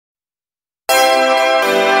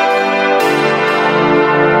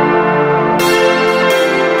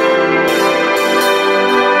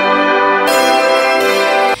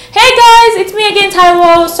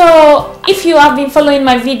So if you have been following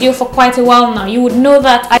my video for quite a while now, you would know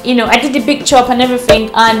that I did the big chop and everything,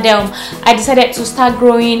 and I decided to start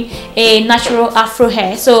growing a natural afro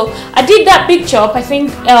hair. So I did that big chop, I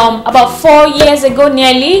think about 4 years ago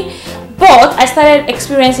nearly, but I started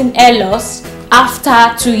experiencing hair loss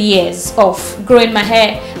after 2 years of growing my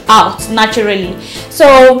hair out naturally.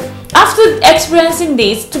 So after experiencing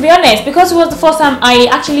this, to be honest, because it was the first time I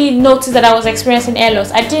actually noticed that I was experiencing hair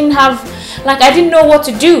loss, I didn't know what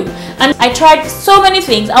to do, and I tried so many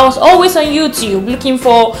things. I was always on YouTube looking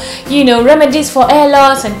for remedies for hair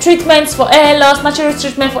loss and treatments for hair loss, natural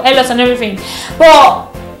treatment for hair loss and everything.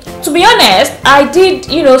 But to be honest, I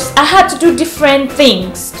had to do different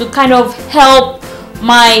things to kind of help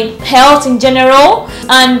my health in general,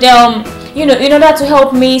 and in order to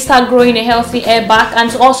help me start growing a healthy hair back and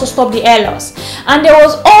to also stop the hair loss. And there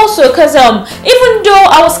was also, because even though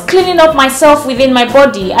I was cleaning up myself within my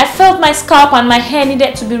body, I felt my scalp and my hair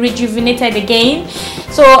needed to be rejuvenated again.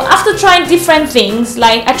 So after trying different things,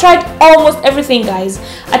 like I tried almost everything, guys.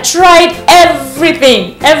 I tried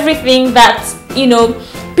everything that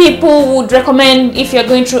people would recommend if you're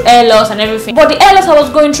going through hair loss and everything. But the hair loss I was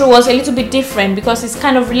going through was a little bit different because it's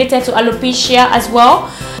kind of related to alopecia as well.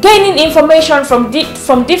 Gaining information from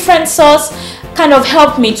different sources kind of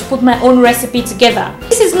helped me to put my own recipe together.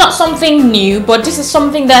 This is not something new, but this is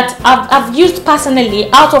something that I've used personally.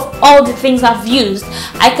 Out of all the things I've used,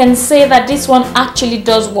 I can say that this one actually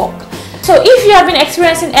does work. So if you have been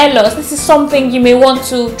experiencing hair loss, this is something you may want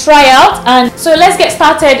to try out. And so let's get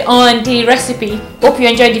started on the recipe. Hope you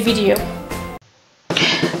enjoyed the video.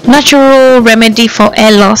 Natural remedy for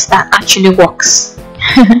hair loss that actually works.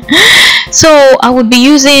 So I would be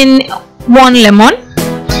using 1 lemon.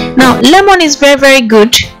 Now lemon is very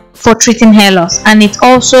good for treating hair loss, and it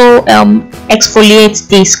also exfoliates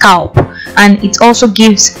the scalp, and it also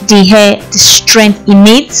gives the hair the strength it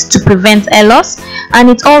needs to prevent hair loss, and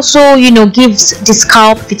it also gives the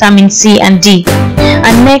scalp vitamin C and D.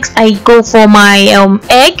 And next I go for my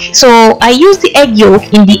egg. So I use the egg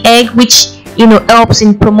yolk in the egg, which helps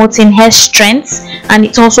in promoting hair strength, and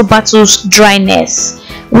it also battles dryness,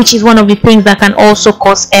 which is one of the things that can also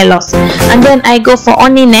cause hair loss. And then I go for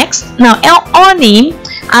honey next. Now honey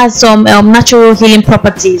has some natural healing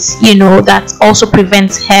properties that also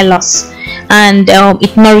prevents hair loss, and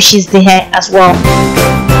it nourishes the hair as well.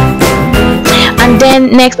 And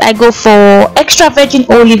then next I go for extra virgin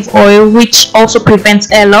olive oil, which also prevents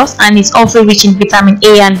hair loss, and it's also rich in vitamin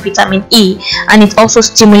A and vitamin E, and it also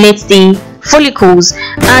stimulates the follicles,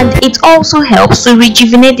 and it also helps to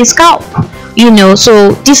rejuvenate the scalp.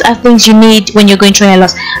 So these are things you need when you're going through hair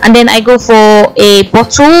loss. And then I go for a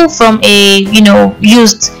bottle from a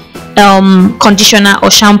used conditioner or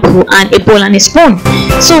shampoo, and a bowl and a spoon.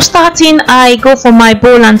 So starting, I go for my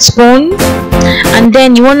bowl and spoon, and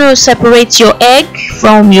then you want to separate your egg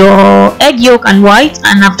from your egg yolk and white,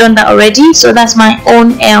 and I've done that already. So that's my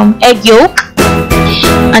own egg yolk.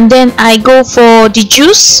 And then I go for the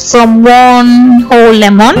juice from 1 whole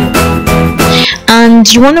lemon,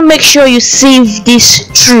 and you want to make sure you sieve this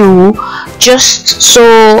through, just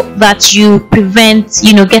so that you prevent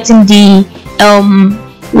getting the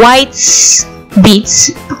white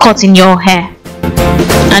bits caught in your hair.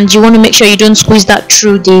 And you want to make sure you don't squeeze that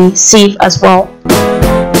through the sieve as well.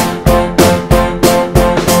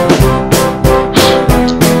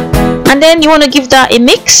 And then you want to give that a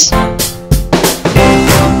mix.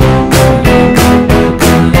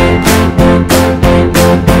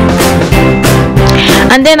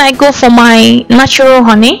 And then I go for my natural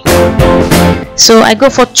honey. So I go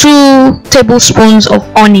for 2 tablespoons of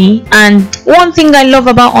honey. And one thing I love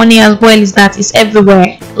about honey as well is that it's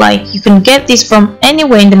everywhere. Like, you can get this from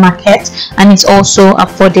anywhere in the market, and it's also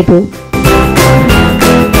affordable.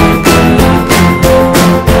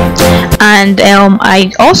 And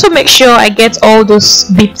I also make sure I get all those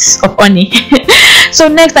bits of honey. So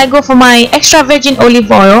next I go for my extra virgin olive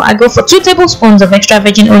oil. I go for 2 tablespoons of extra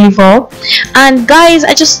virgin olive oil. And guys,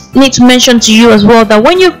 I just need to mention to you as well that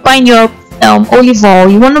when you find your olive oil,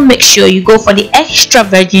 you want to make sure you go for the extra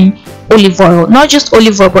virgin olive oil, not just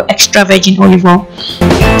olive oil, but extra virgin olive oil.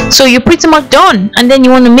 So you're pretty much done, and then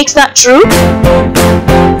you want to mix that through.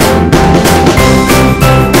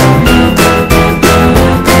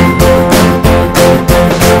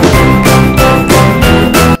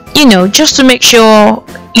 Just to make sure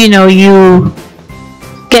you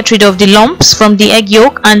get rid of the lumps from the egg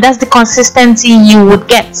yolk, and that's the consistency you would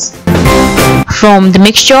get from the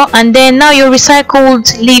mixture. And then now your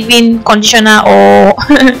recycled leave-in conditioner or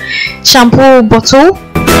shampoo bottle,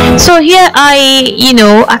 So here I,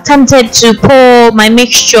 attempted to pour my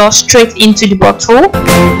mixture straight into the bottle,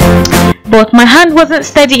 but my hand wasn't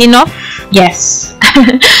steady enough. Yes.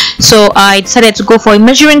 So I decided to go for a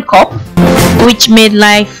measuring cup, which made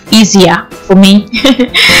life easier for me.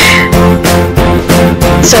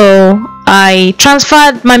 So I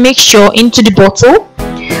transferred my mixture into the bottle.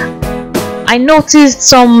 I noticed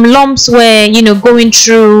some lumps were, going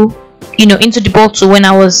through, into the bottle when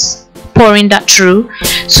I was pouring that through.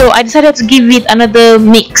 So I decided to give it another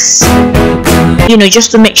mix,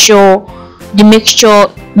 just to make sure the mixture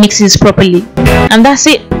mixes properly. And that's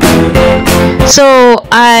it. So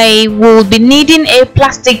I will be needing a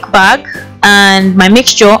plastic bag and my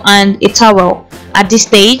mixture and a towel at this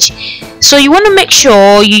stage. So you want to make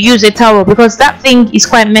sure you use a towel because that thing is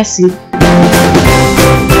quite messy.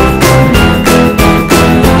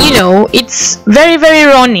 It's very, very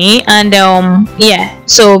runny, and yeah,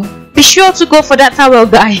 so be sure to go for that towel,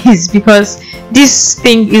 guys, because this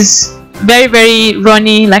thing is very, very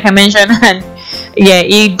runny, like I mentioned, and yeah,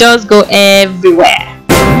 it does go everywhere.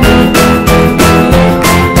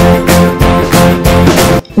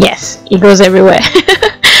 Yes, it goes everywhere.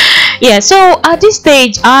 Yeah, so at this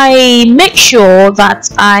stage I make sure that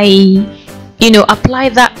I apply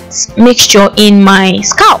that mixture in my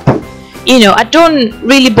scalp. I don't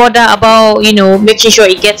really bother about making sure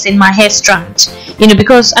it gets in my hair strand,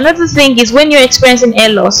 because another thing is when you're experiencing hair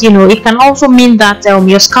loss, it can also mean that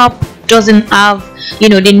your scalp doesn't have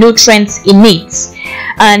the nutrients in it,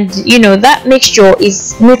 and that mixture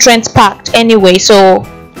is nutrient packed anyway. So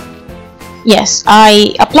yes,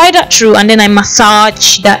 I apply that through and then I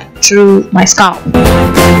massage that through my scalp.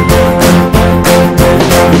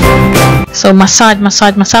 So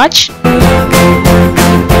massage.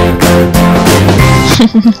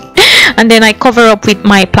 And then I cover up with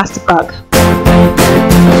my plastic bag.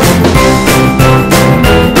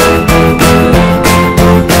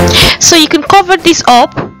 So you can cover this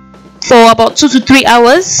up for about 2 to 3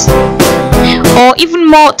 hours, or even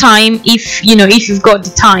more time if you've got the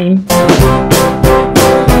time.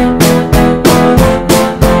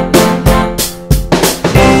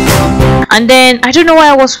 And then I don't know why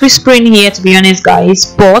I was whispering here, to be honest,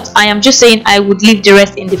 guys, but I am just saying I would leave the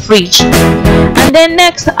rest in the fridge. And then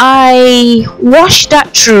next I wash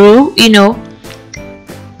that through,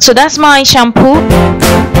 so that's my shampoo.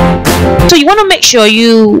 So you want to make sure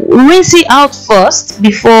you rinse it out first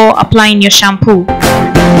before applying your shampoo,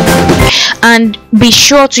 and be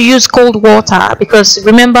sure to use cold water, because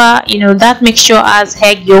remember that mixture has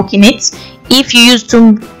egg yolk in it. If you use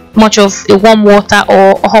too much of the warm water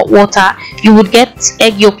or hot water, you would get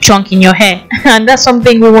egg yolk chunk in your hair, and that's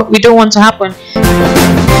something we don't want to happen.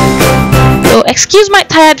 So excuse my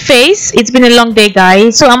tired face, it's been a long day,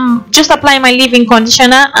 guys. So I'm just applying my leave-in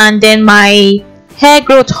conditioner and then my hair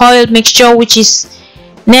growth oil mixture, which is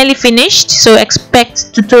nearly finished, so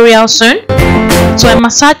expect tutorial soon. So I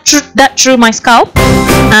massage that through my scalp,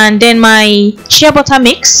 and then my shea butter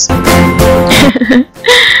mix.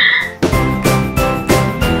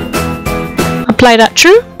 Apply that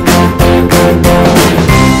through,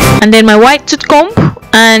 and then my white tooth comb,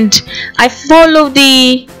 and I follow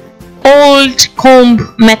the old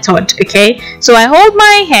comb method. Okay, so I hold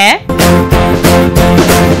my hair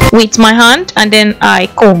with my hand and then I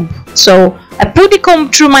comb. So I put the comb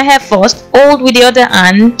through my hair first, hold with the other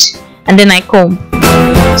hand, and then I comb.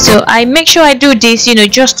 So I make sure I do this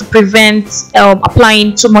just to prevent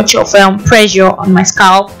applying too much of pressure on my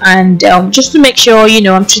scalp, and just to make sure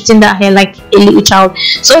I'm treating that hair like a little child.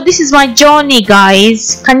 So this is my journey,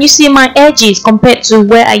 guys. Can you see my edges compared to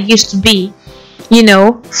where I used to be,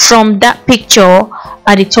 from that picture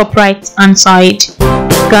at the top right hand side?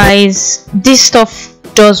 Guys, this stuff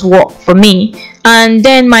does work for me. And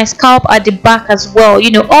then my scalp at the back as well,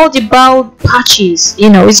 all the bald patches,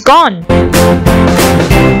 it's gone.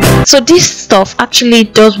 So this stuff actually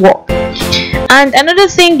does work. And another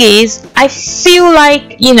thing is, I feel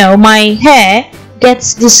like my hair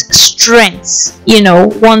gets this strength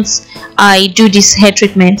once I do this hair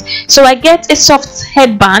treatment. So I get a soft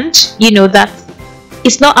headband that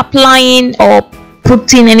it's not applying or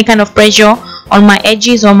putting any kind of pressure on my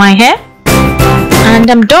edges or my hair. And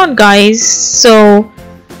I'm done, guys. So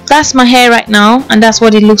that's my hair right now, and that's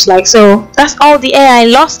what it looks like. So that's all the hair I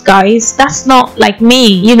lost, guys. That's not like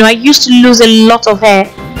me. I used to lose a lot of hair.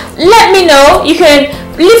 Let me know. You can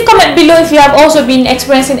leave comment below if you have also been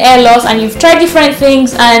experiencing hair loss and you've tried different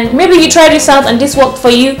things, and maybe you tried this out and this worked for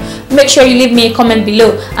you. Make sure you leave me a comment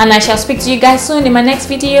below, and I shall speak to you guys soon in my next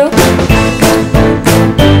video.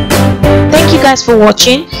 Thank you guys for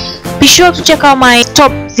watching. Be sure to check out my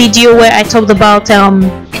top video where I talked about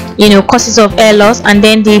causes of hair loss, and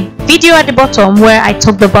then the video at the bottom where I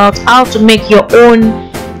talked about how to make your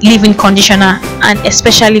own leave-in conditioner, and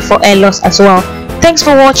especially for hair loss as well. Thanks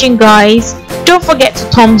for watching, guys. Don't forget to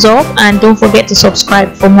thumbs up and don't forget to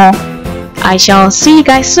subscribe for more. I shall see you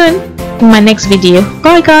guys soon in my next video.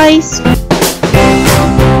 Bye, guys.